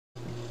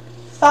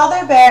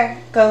Father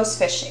Bear Goes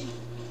Fishing.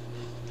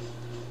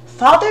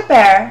 Father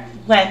Bear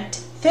went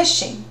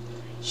fishing.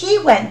 He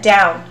went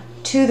down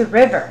to the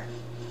river.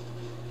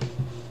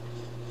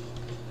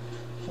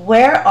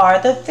 "Where are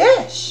the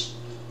fish?"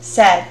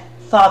 said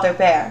Father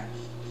Bear.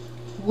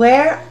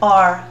 "Where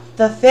are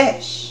the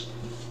fish?"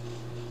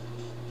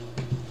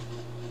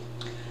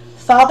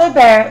 Father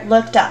Bear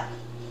looked up.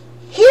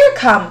 "Here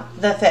come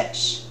the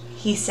fish,"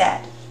 he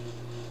said.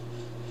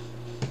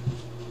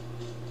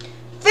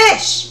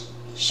 "Fish!"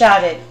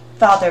 shouted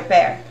Father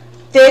Bear.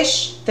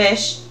 "Fish,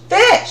 fish,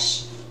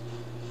 fish!"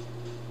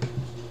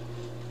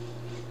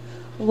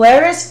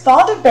 "Where is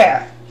Father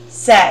Bear?"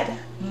 said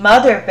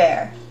Mother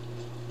Bear.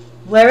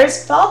 "Where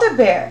is Father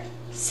Bear?"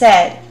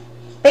 said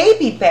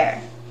Baby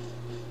Bear.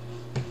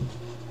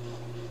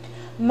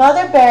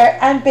 Mother Bear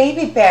and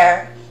Baby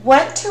Bear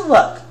went to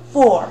look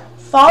for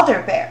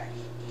Father Bear.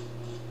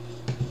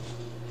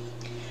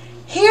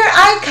 "Here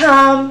I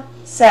come,"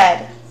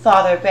 said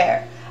Father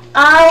Bear.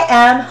 "I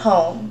am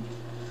home."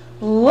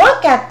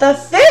 "Look at the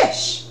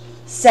fish,"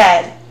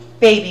 said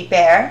Baby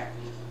Bear.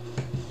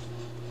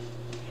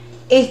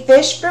 "A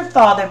fish for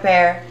Father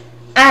Bear,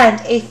 and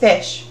a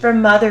fish for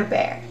Mother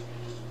Bear,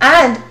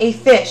 and a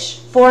fish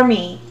for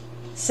me,"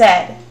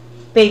 said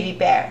Baby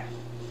Bear.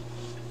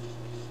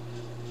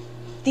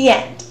 The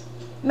end.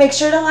 Make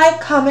sure to like,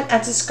 comment,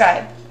 and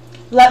subscribe.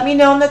 Let me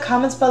know in the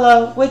comments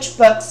below which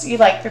books you'd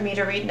like for me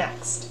to read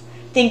next.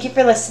 Thank you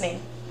for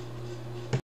listening.